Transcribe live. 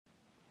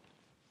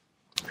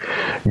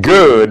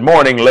Good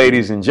morning,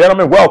 ladies and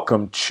gentlemen.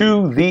 Welcome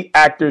to the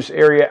Actors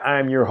Area.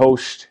 I'm your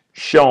host,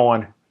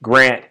 Sean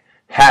Grant.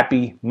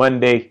 Happy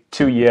Monday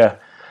to you.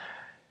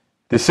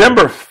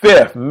 December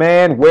 5th,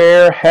 man,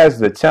 where has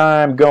the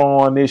time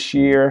gone this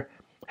year?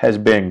 Has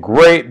been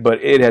great, but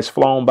it has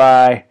flown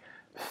by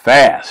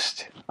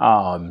fast.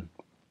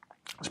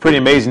 It's pretty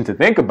amazing to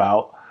think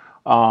about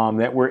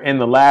that we're in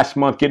the last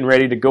month getting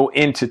ready to go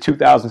into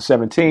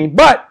 2017,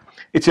 but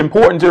it's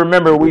important to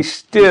remember we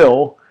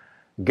still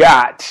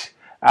got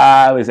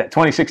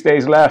 26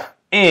 days left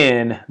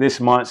in this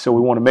month, so we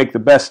want to make the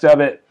best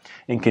of it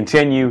and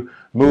continue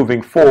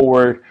moving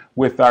forward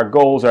with our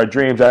goals, our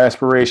dreams, our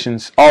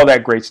aspirations, all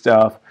that great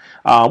stuff.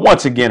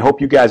 Once again, hope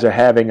you guys are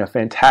having a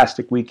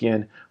fantastic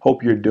weekend.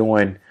 Hope you're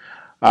doing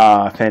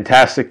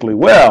fantastically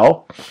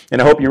well, and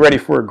I hope you're ready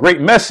for a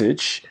great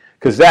message,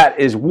 because that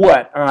is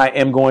what I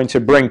am going to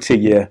bring to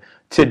you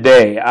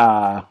today.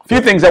 A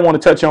few things I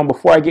want to touch on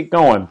before I get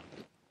going.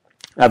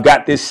 I've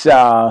got this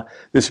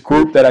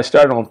group that I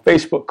started on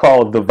Facebook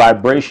called The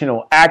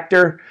Vibrational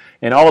Actor,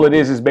 and all it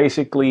is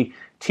basically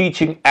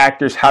teaching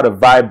actors how to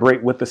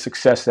vibrate with the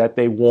success that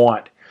they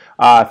want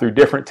through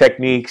different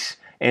techniques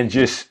and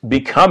just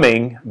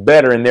becoming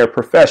better in their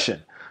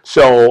profession.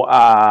 So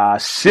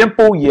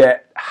simple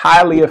yet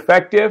highly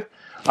effective.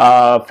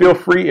 Feel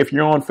free, if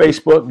you're on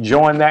Facebook,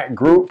 join that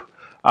group.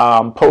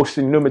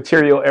 Posting new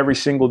material every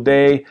single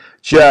day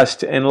just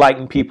to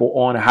enlighten people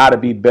on how to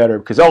be better,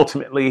 because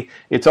ultimately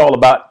it's all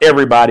about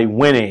everybody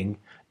winning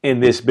in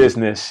this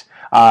business.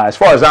 As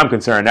far as I'm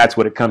concerned, that's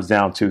what it comes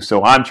down to.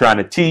 So I'm trying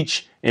to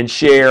teach and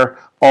share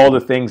all the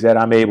things that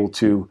I'm able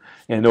to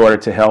in order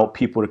to help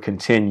people to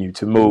continue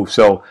to move.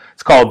 So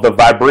it's called The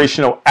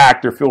Vibrational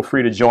Actor. Feel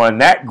free to join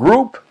that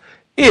group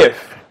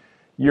if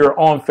you're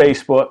on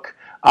Facebook.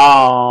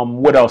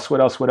 What else?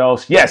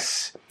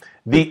 Yes.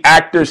 The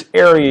Actors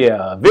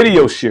Area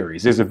video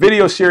series. There's a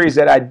video series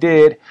that I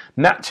did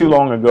not too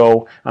long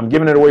ago. I'm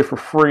giving it away for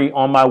free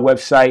on my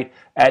website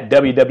at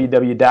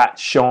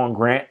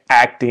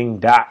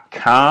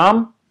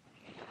www.seangrantacting.com.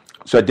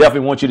 So I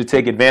definitely want you to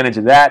take advantage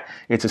of that.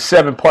 It's a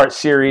 7-part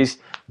series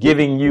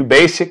giving you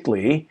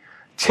basically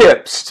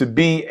tips to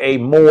be a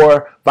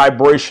more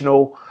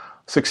vibrational,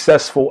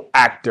 successful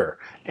actor.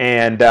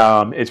 And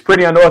it's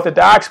pretty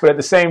unorthodox, but at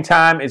the same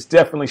time, it's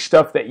definitely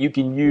stuff that you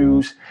can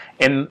use.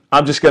 And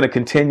I'm just going to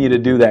continue to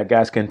do that,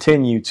 guys.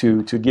 Continue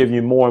to give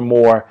you more and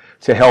more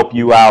to help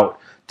you out,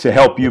 to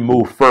help you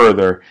move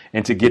further,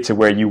 and to get to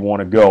where you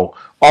want to go.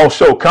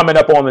 Also, coming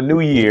up on the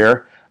new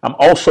year, I'm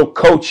also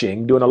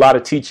coaching, doing a lot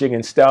of teaching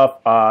and stuff.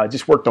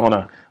 Just worked on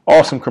an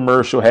awesome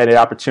commercial, had the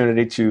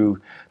opportunity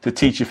to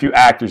teach a few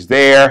actors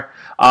there.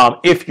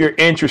 If you're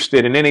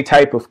interested in any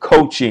type of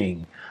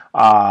coaching,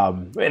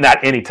 not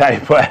any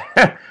type, but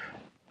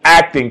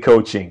acting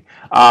coaching,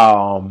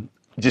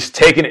 just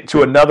taking it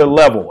to another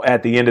level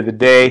at the end of the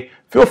day,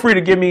 feel free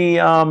to give me,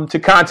 to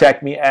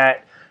contact me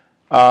at,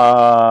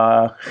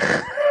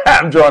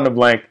 I'm drawing a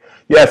blank.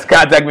 Yes,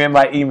 contact me at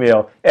my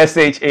email,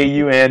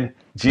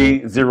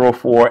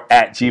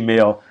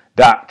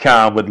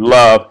 shaung04@gmail.com. Would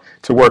love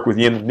to work with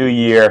you in the new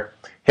year,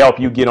 help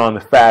you get on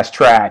the fast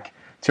track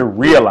to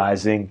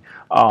realizing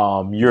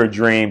your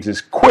dreams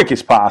as quick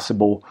as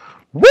possible.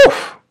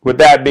 Woof! With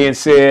that being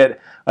said,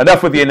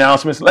 enough with the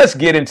announcements. Let's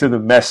get into the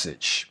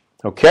message.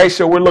 Okay,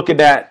 so we're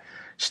looking at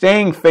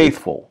staying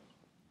faithful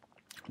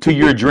to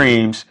your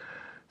dreams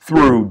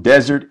through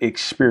desert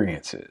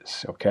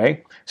experiences.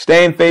 Okay,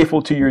 staying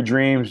faithful to your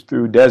dreams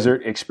through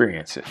desert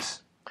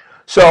experiences.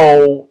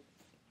 So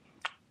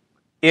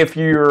if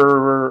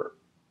you're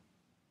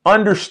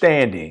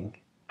understanding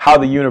how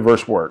the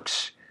universe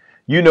works,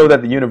 you know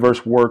that the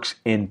universe works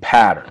in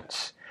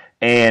patterns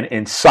and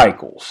in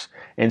cycles.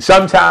 And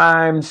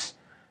sometimes,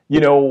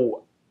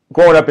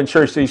 growing up in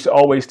church, they used to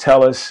always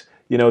tell us,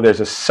 there's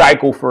a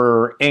cycle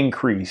for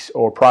increase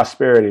or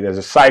prosperity. There's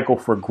a cycle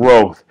for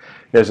growth.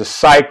 There's a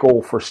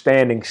cycle for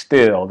standing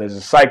still. There's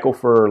a cycle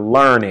for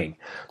learning.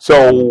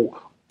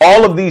 So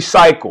all of these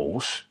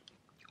cycles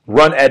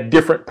run at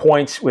different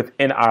points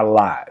within our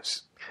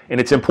lives. And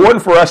it's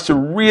important for us to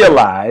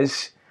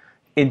realize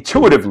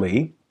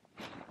intuitively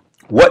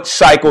what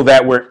cycle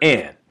that we're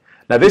in.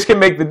 Now, this can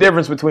make the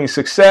difference between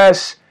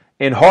success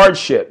and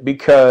hardship,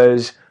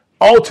 because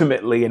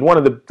ultimately, and one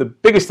of the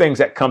biggest things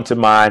that come to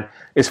mind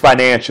is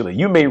financially.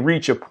 You may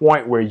reach a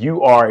point where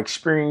you are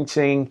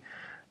experiencing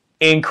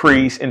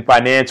increase in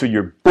financial.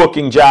 You're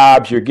booking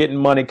jobs, you're getting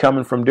money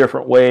coming from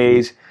different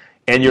ways,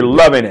 and you're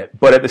loving it.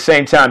 But at the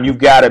same time, you've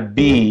got to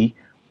be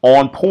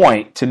on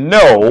point to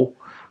know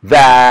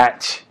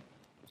that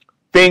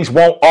things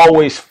won't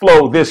always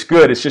flow this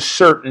good. It's just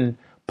certain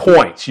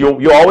points.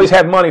 You'll always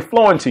have money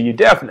flowing to you,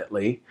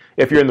 definitely,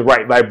 if you're in the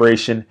right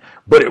vibration,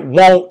 but it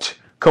won't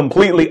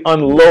completely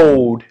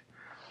unload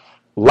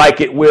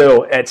like it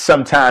will at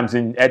some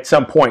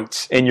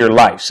points in your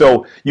life.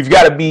 So you've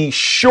got to be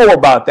sure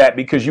about that,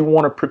 because you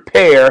want to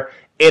prepare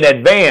in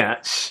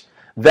advance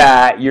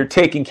that you're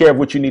taking care of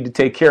what you need to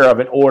take care of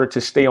in order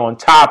to stay on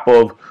top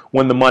of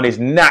when the money's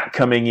not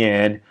coming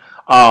in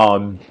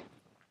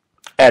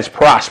as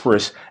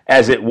prosperous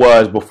as it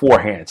was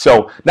beforehand.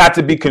 So not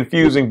to be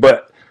confusing,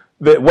 but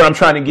what I'm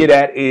trying to get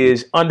at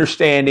is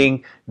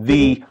understanding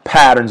the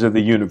patterns of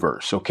the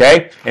universe,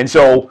 okay? And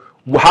so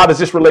how does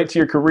this relate to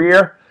your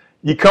career?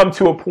 You come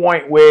to a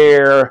point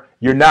where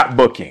you're not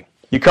booking.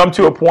 You come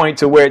to a point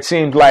to where it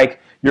seems like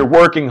you're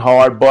working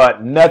hard,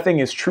 but nothing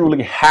is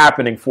truly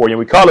happening for you.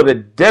 We call it a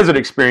desert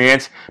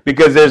experience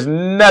because there's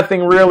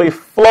nothing really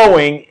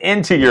flowing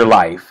into your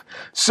life.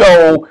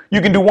 So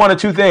you can do one of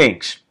two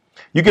things.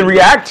 You can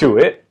react to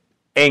it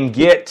and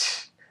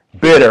get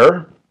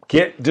bitter,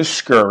 get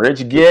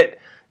discouraged, get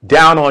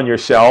down on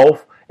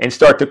yourself, and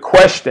start to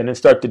question and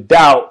start to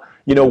doubt,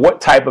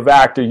 what type of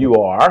actor you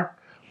are.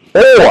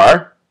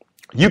 Or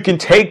you can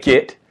take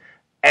it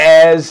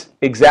as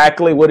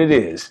exactly what it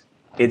is.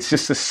 It's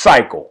just a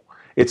cycle.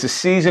 It's a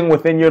season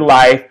within your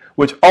life,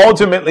 which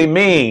ultimately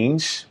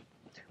means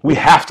we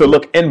have to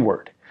look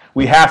inward.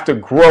 We have to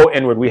grow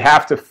inward. We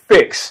have to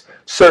fix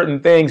certain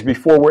things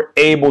before we're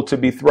able to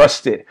be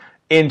thrusted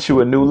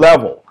into a new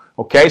level.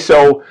 Okay,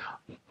 so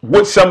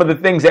what's some of the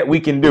things that we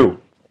can do?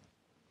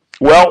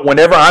 Well,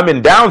 whenever I'm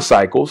in down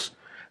cycles,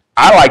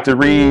 I like to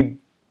read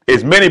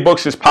as many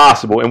books as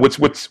possible. And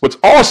what's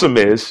awesome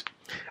is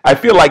I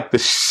feel like the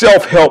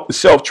self-help, the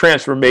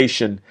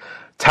self-transformation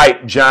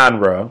type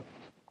genre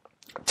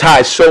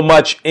ties so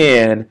much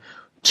in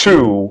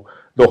to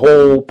the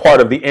whole part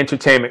of the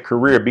entertainment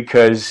career,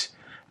 because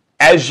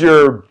as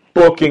you're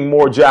booking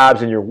more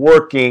jobs and you're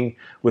working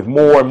with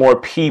more and more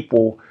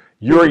people,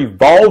 you're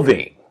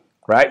evolving,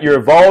 right? You're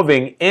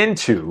evolving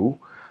into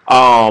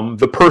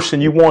the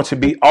person you want to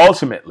be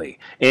ultimately.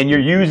 And you're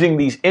using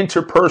these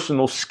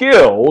interpersonal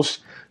skills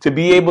to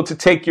be able to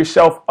take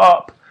yourself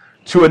up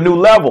to a new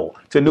level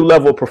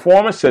of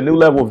performance, to a new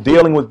level of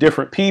dealing with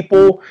different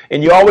people.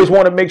 And you always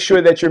want to make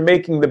sure that you're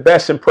making the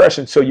best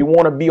impression. So you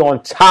want to be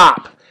on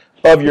top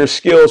of your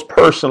skills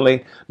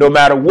personally, no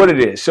matter what it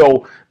is.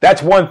 So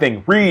that's one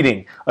thing,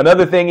 reading.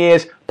 Another thing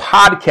is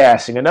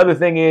podcasting. Another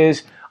thing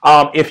is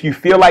if you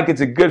feel like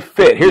it's a good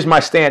fit. Here's my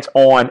stance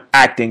on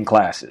acting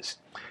classes.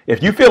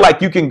 If you feel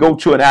like you can go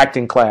to an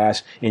acting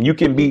class and you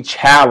can be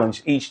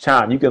challenged each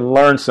time, you can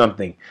learn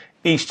something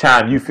each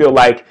time, you feel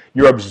like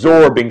you're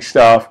absorbing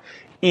stuff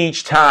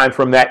each time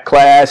from that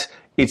class,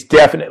 it's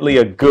definitely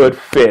a good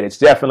fit. It's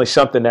definitely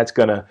something that's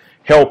going to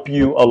help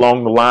you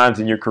along the lines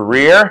in your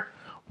career.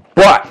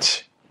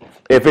 But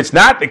if it's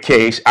not the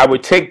case, I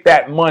would take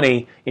that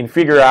money and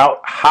figure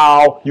out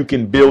how you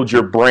can build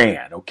your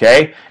brand,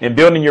 okay? And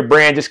building your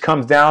brand just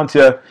comes down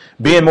to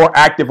being more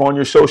active on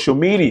your social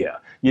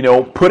media,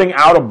 putting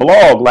out a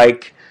blog.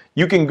 Like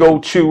you can go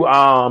to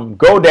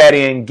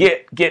GoDaddy and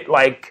get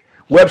like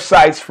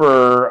websites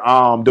for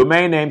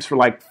domain names for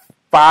like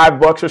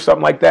 $5 or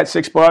something like that,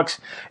 $6,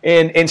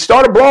 and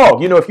start a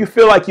blog. If you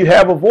feel like you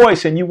have a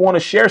voice and you want to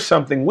share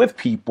something with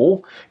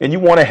people and you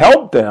want to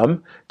help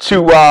them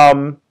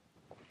to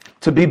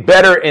be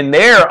better in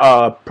their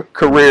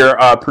career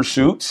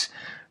pursuits,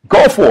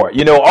 go for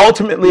it.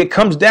 Ultimately it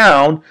comes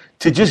down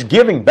to just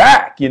giving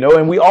back,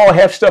 and we all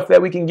have stuff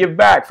that we can give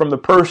back, from the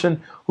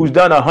person who's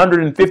done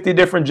 150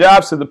 different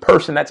jobs to the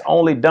person that's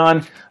only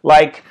done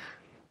like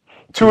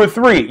 2 or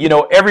 3.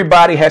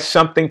 Everybody has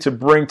something to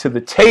bring to the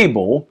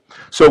table.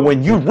 So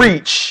when you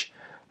reach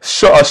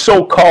a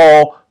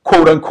so-called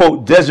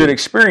quote-unquote desert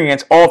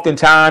experience,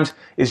 oftentimes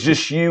it's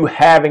just you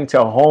having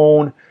to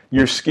hone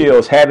your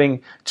skills,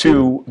 having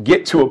to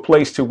get to a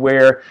place to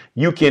where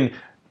you can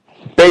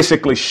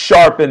basically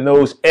sharpen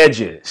those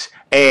edges.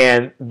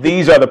 And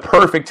these are the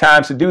perfect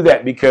times to do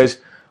that, because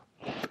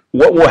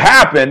what will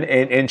happen,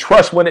 and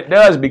trust when it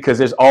does, because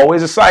there's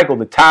always a cycle.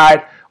 The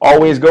tide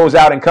always goes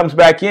out and comes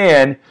back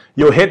in.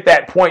 You'll hit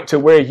that point to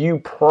where you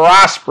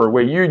prosper,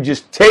 where you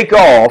just take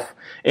off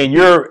and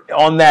you're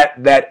on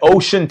that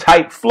ocean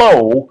type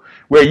flow,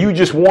 where you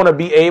just want to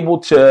be able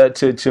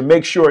to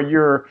make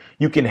sure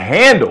you can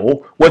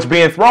handle what's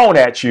being thrown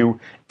at you.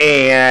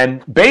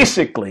 And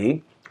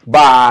basically,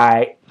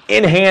 by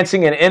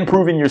enhancing and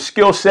improving your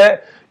skill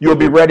set, you'll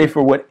be ready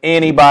for what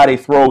anybody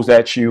throws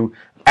at you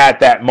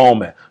at that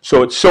moment.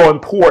 So it's so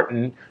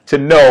important to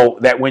know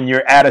that when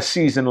you're at a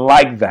season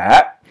like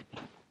that,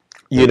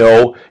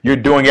 you're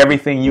doing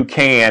everything you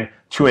can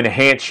to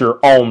enhance your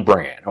own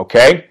brand,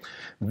 okay?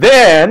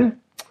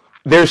 Then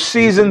there's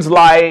seasons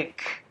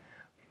like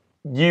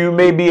you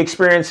may be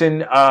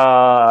experiencing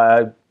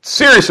a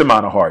serious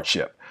amount of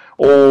hardship,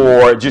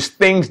 or just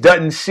things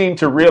doesn't seem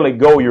to really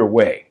go your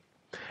way.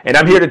 And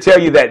I'm here to tell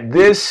you that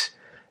this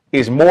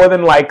is more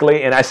than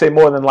likely, and I say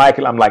more than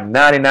likely, I'm like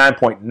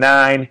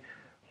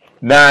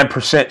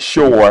 99.99%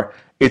 sure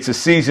it's a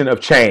season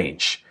of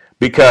change.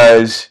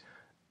 Because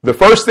the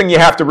first thing you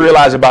have to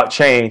realize about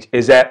change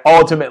is that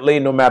ultimately,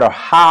 no matter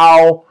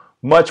how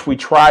much we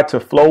try to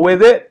flow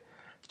with it,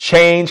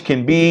 change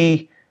can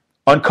be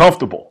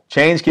uncomfortable.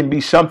 Change can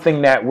be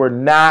something that we're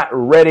not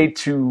ready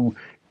to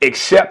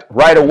accept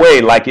right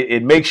away. Like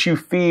it makes you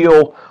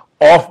feel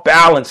off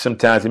balance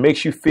sometimes. It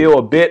makes you feel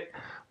a bit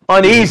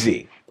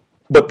uneasy.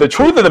 But the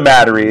truth of the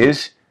matter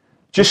is,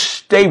 just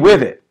stay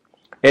with it.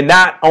 And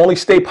not only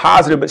stay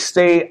positive, but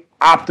stay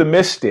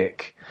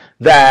optimistic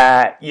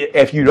that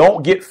if you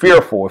don't get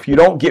fearful, if you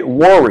don't get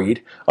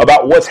worried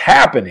about what's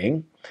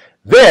happening,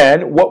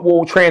 then what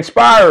will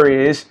transpire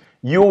is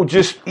you'll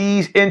just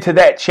ease into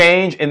that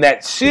change, and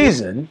that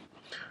season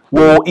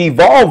will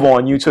evolve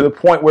on you to the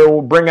point where it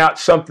will bring out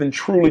something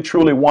truly,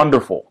 truly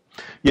wonderful.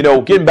 You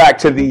know, getting back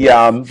to the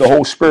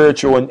whole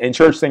spiritual and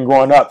church thing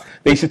growing up,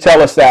 they used to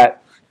tell us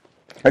that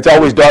it's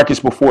always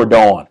darkest before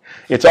dawn.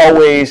 It's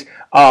always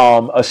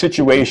a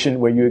situation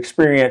where you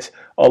experience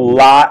a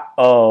lot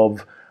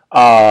of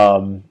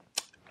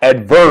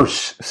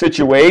adverse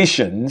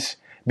situations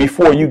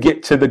before you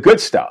get to the good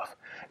stuff.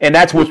 And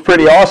that's what's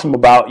pretty awesome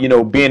about, you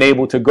know, being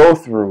able to go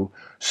through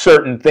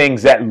certain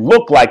things that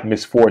look like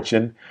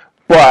misfortune,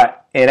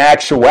 but in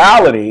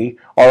actuality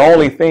are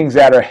only things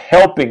that are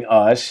helping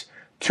us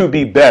to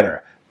be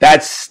better.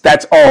 That's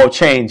all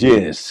change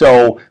is.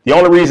 So the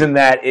only reason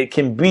that it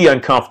can be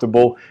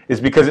uncomfortable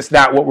is because it's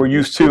not what we're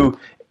used to.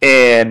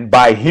 And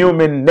by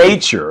human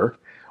nature,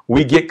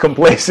 we get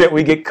complacent,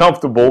 we get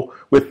comfortable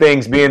with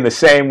things being the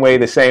same way.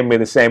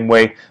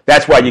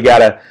 That's why you got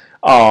to,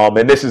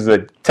 and this is a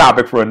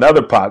topic for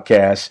another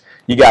podcast,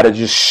 you got to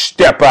just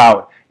step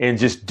out and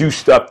just do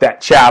stuff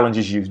that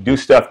challenges you, do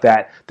stuff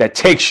that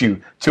takes you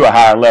to a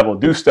higher level,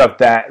 do stuff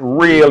that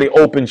really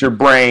opens your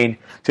brain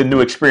to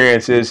new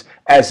experiences,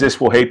 as this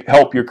will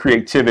help your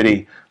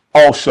creativity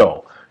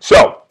also.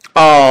 So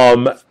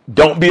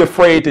don't be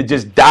afraid to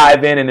just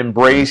dive in and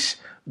embrace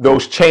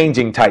those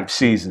changing type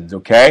seasons,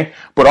 okay?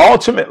 But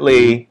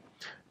ultimately,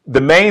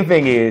 the main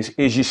thing is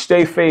you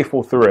stay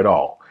faithful through it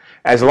all.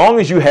 As long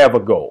as you have a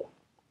goal,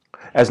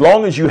 as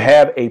long as you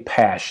have a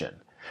passion.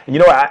 And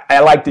you know, I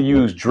like to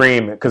use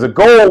dream, because a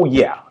goal,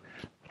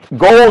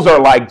 goals are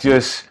like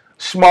just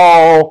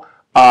small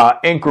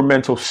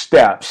incremental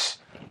steps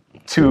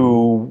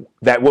to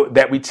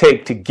that we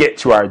take to get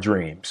to our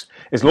dreams.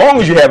 As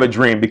long as you have a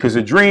dream, because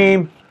a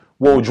dream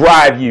will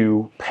drive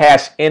you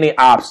past any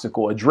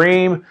obstacle. A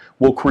dream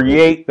will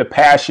create the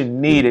passion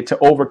needed to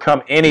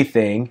overcome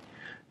anything,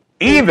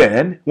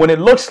 even when it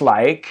looks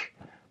like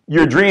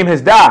your dream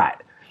has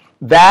died.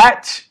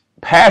 That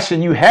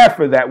passion you have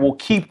for that will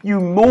keep you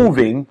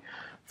moving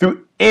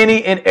through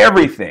any and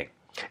everything.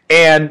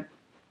 And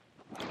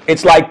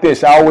it's like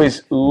this. I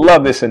always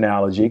love this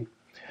analogy.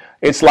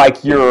 It's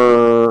like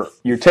you're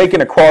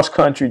taking a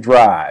cross-country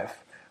drive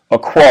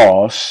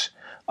across,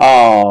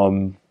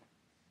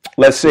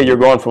 let's say you're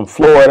going from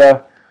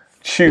Florida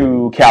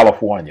to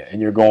California,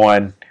 and you're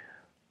going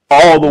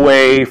all the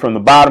way from the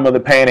bottom of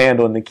the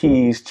Panhandle and the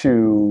Keys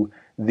to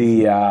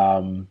the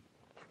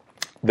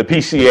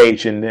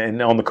PCH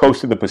and on the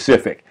coast of the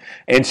Pacific.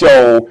 And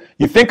so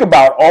you think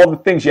about all the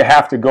things you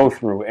have to go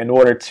through in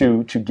order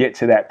to get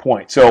to that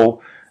point.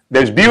 So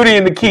there's beauty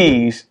in the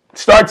Keys.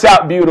 Starts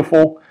out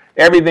beautiful.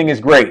 Everything is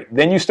great.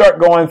 Then you start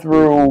going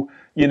through,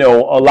 you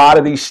know, a lot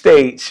of these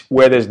states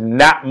where there's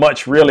not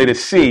much really to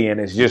see, and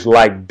it's just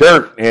like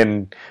dirt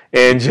and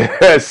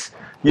just,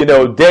 you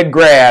know, dead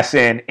grass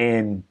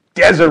and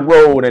desert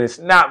road, and it's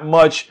not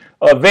much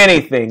of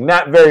anything,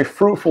 not very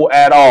fruitful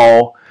at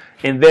all.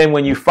 And then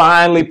when you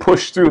finally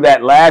push through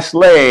that last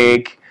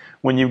leg,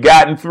 when you've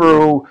gotten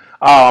through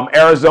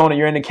Arizona,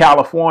 you're into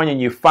California,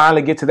 and you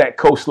finally get to that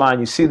coastline,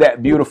 you see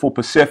that beautiful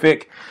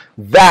Pacific,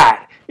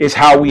 that is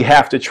how we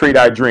have to treat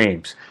our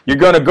dreams. You're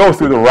going to go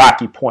through the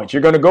rocky points.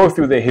 You're going to go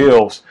through the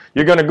hills.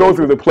 You're going to go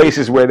through the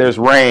places where there's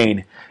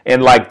rain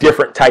and like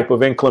different type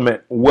of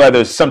inclement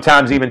weather,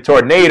 sometimes even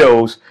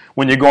tornadoes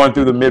when you're going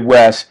through the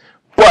Midwest.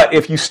 But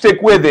if you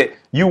stick with it,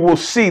 you will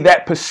see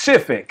that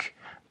Pacific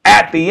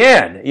at the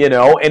end, you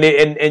know,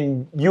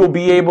 and you'll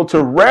be able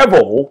to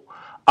revel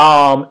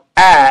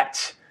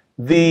at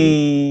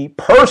the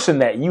person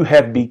that you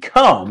have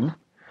become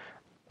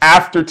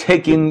after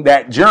taking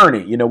that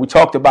journey. You know, we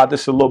talked about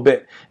this a little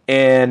bit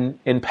in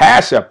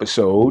past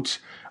episodes,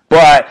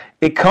 but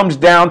it comes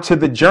down to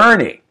the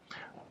journey.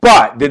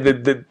 But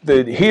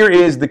here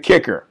is the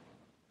kicker.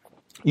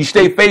 You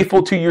stay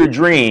faithful to your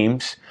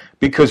dreams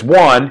because,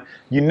 one,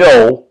 you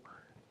know,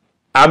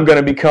 I'm going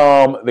to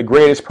become the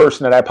greatest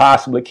person that I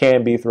possibly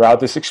can be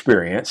throughout this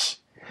experience.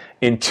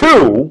 And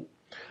two,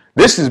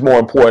 this is more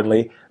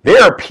importantly,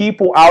 there are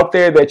people out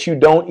there that you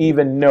don't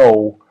even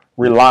know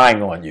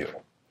relying on you.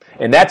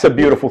 And that's a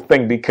beautiful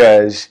thing,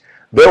 because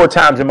there were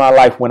times in my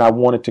life when I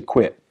wanted to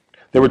quit.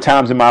 There were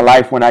times in my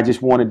life when I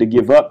just wanted to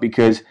give up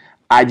because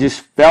I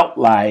just felt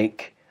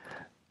like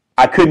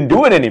I couldn't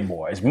do it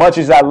anymore. As much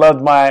as I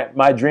loved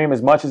my dream,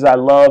 as much as I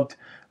loved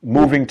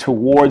moving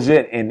towards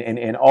it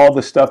and all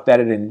the stuff that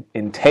it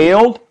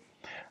entailed,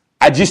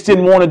 I just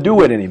didn't want to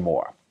do it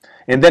anymore.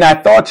 And then I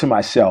thought to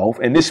myself,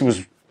 and this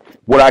was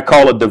what I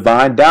call a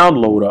divine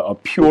download, a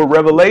pure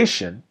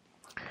revelation.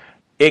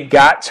 It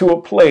got to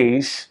a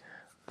place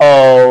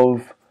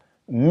of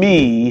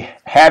me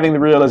having the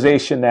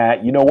realization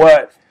that, you know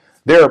what,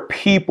 there are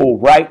people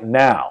right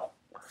now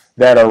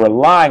that are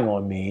relying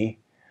on me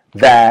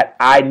that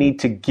I need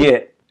to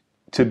get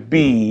to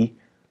the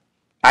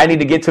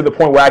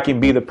point where I can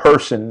be the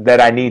person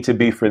that I need to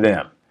be for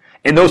them.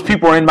 And those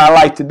people are in my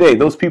life today.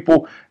 Those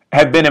people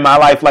have been in my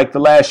life like the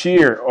last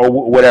year or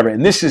whatever.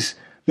 And these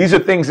are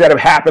things that have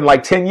happened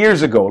like 10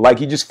 years ago.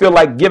 Like you just feel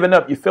like giving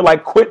up. You feel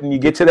like quitting. You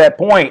get to that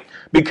point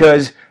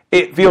because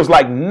it feels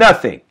like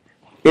nothing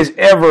is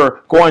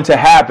ever going to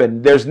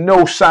happen. There's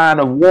no sign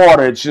of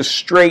water. It's just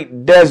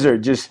straight desert,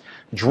 just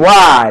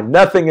dry.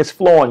 Nothing is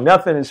flowing.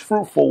 Nothing is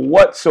fruitful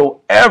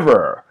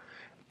whatsoever.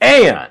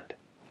 And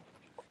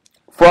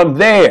from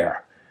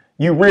there,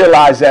 you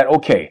realize that,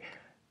 okay,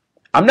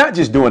 I'm not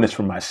just doing this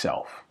for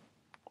myself.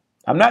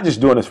 I'm not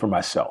just doing this for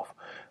myself.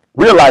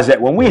 Realize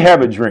that when we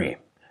have a dream,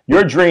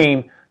 your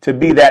dream to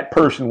be that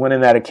person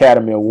winning that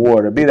Academy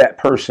Award, or be that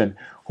person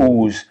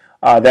who's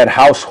that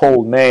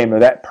household name, or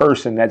that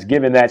person that's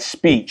giving that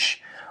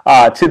speech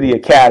to the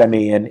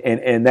Academy,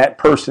 and that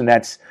person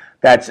that's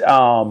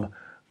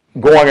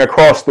going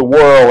across the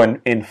world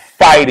and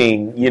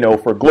fighting,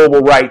 for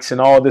global rights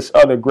and all this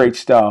other great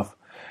stuff.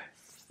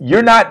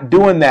 You're not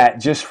doing that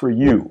just for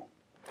you.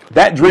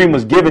 That dream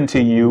was given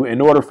to you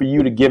in order for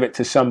you to give it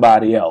to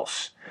somebody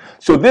else.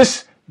 So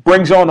this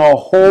brings on a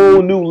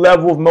whole new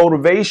level of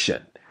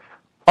motivation.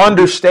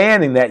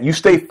 Understanding that you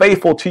stay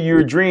faithful to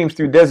your dreams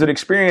through desert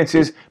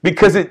experiences,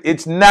 because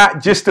it's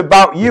not just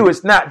about you.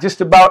 It's not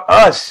just about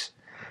us.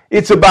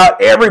 It's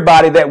about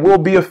everybody that will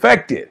be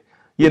affected.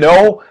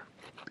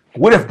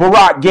 What if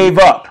Barack gave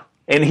up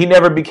and he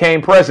never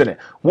became president?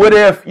 What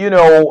if,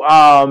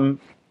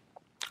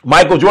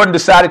 Michael Jordan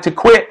decided to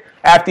quit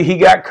after he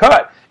got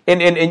cut?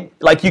 And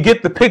like, you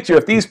get the picture.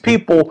 If these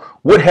people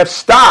would have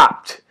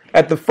stopped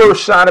at the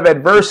first sign of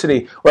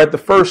adversity, or at the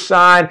first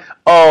sign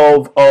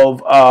of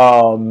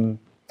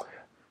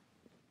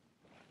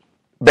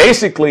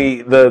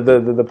basically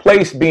the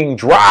place being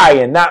dry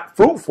and not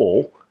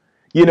fruitful,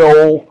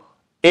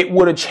 it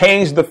would have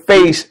changed the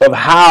face of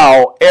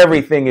how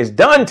everything is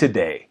done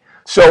today.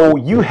 So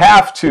you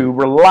have to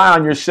rely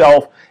on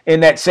yourself in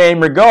that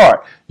same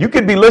regard. You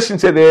could be listening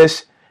to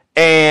this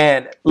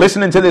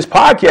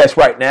podcast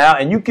right now,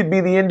 and you could be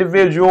the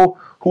individual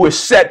who is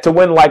set to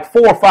win like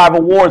 4 or 5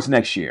 awards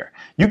next year.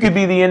 You could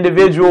be the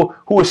individual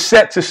who is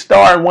set to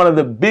star in one of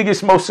the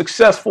biggest, most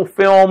successful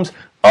films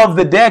of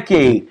the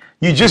decade.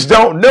 You just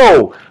don't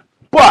know.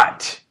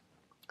 But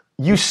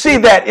you see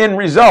that end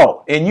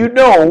result, and you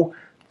know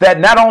that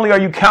not only are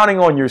you counting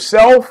on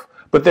yourself,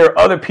 but there are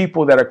other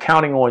people that are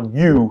counting on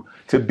you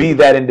to be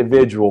that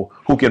individual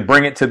who can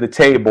bring it to the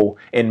table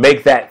and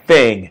make that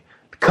thing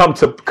come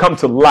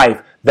to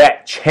life,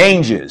 that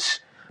changes,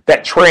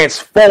 that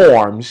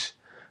transforms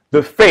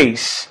the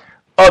face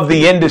of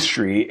the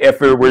industry, if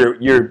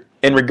you're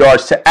in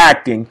regards to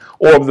acting,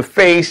 or of the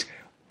face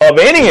of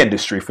any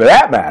industry for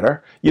that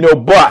matter,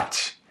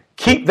 but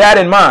keep that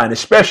in mind,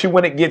 especially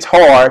when it gets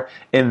hard,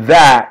 and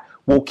that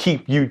will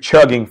keep you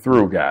chugging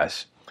through,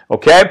 guys.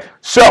 Okay?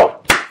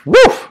 So,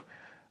 woof!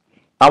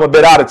 I'm a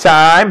bit out of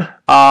time.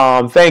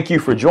 Thank you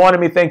for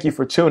joining me. Thank you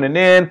for tuning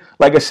in.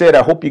 Like I said,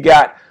 I hope you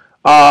got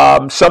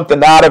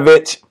something out of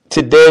it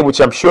today, which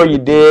I'm sure you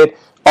did.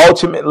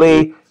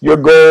 Ultimately, your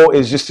goal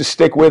is just to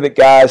stick with it,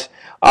 guys.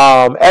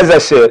 As I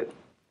said,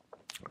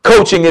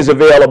 coaching is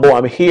available.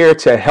 I'm here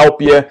to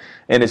help you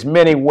in as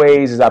many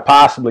ways as I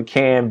possibly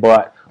can,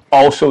 but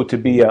also to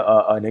be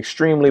an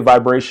extremely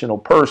vibrational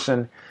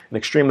person, an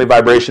extremely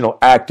vibrational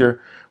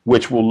actor,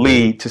 which will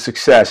lead to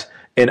success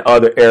in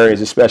other areas,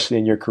 especially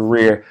in your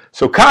career.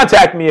 So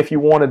contact me if you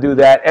want to do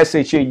that,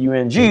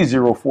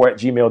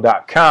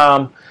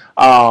 shaung04@gmail.com.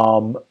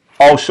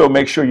 Also,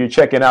 make sure you're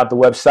checking out the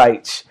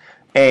websites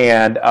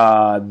and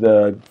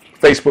the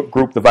Facebook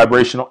group, The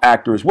Vibrational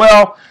Actor, as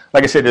well.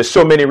 Like I said, there's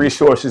so many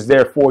resources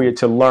there for you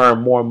to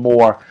learn more and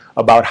more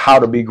about how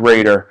to be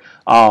greater.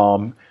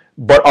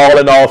 But all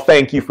in all,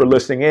 thank you for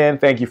listening in.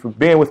 Thank you for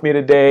being with me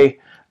today.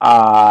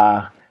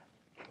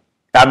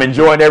 I'm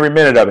enjoying every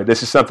minute of it.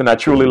 This is something I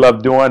truly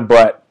love doing,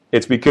 but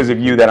it's because of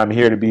you that I'm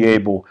here to be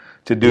able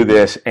to do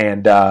this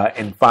and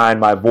find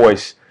my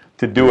voice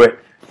to do it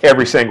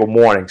every single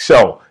morning.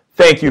 So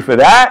thank you for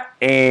that,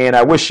 and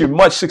I wish you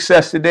much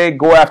success today.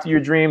 Go after your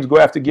dreams. Go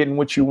after getting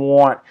what you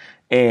want,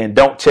 and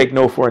don't take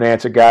no for an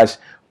answer, guys.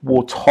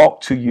 We'll talk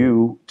to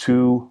you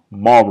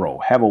tomorrow.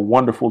 Have a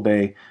wonderful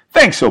day.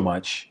 Thanks so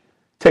much.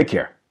 Take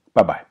care.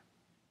 Bye-bye.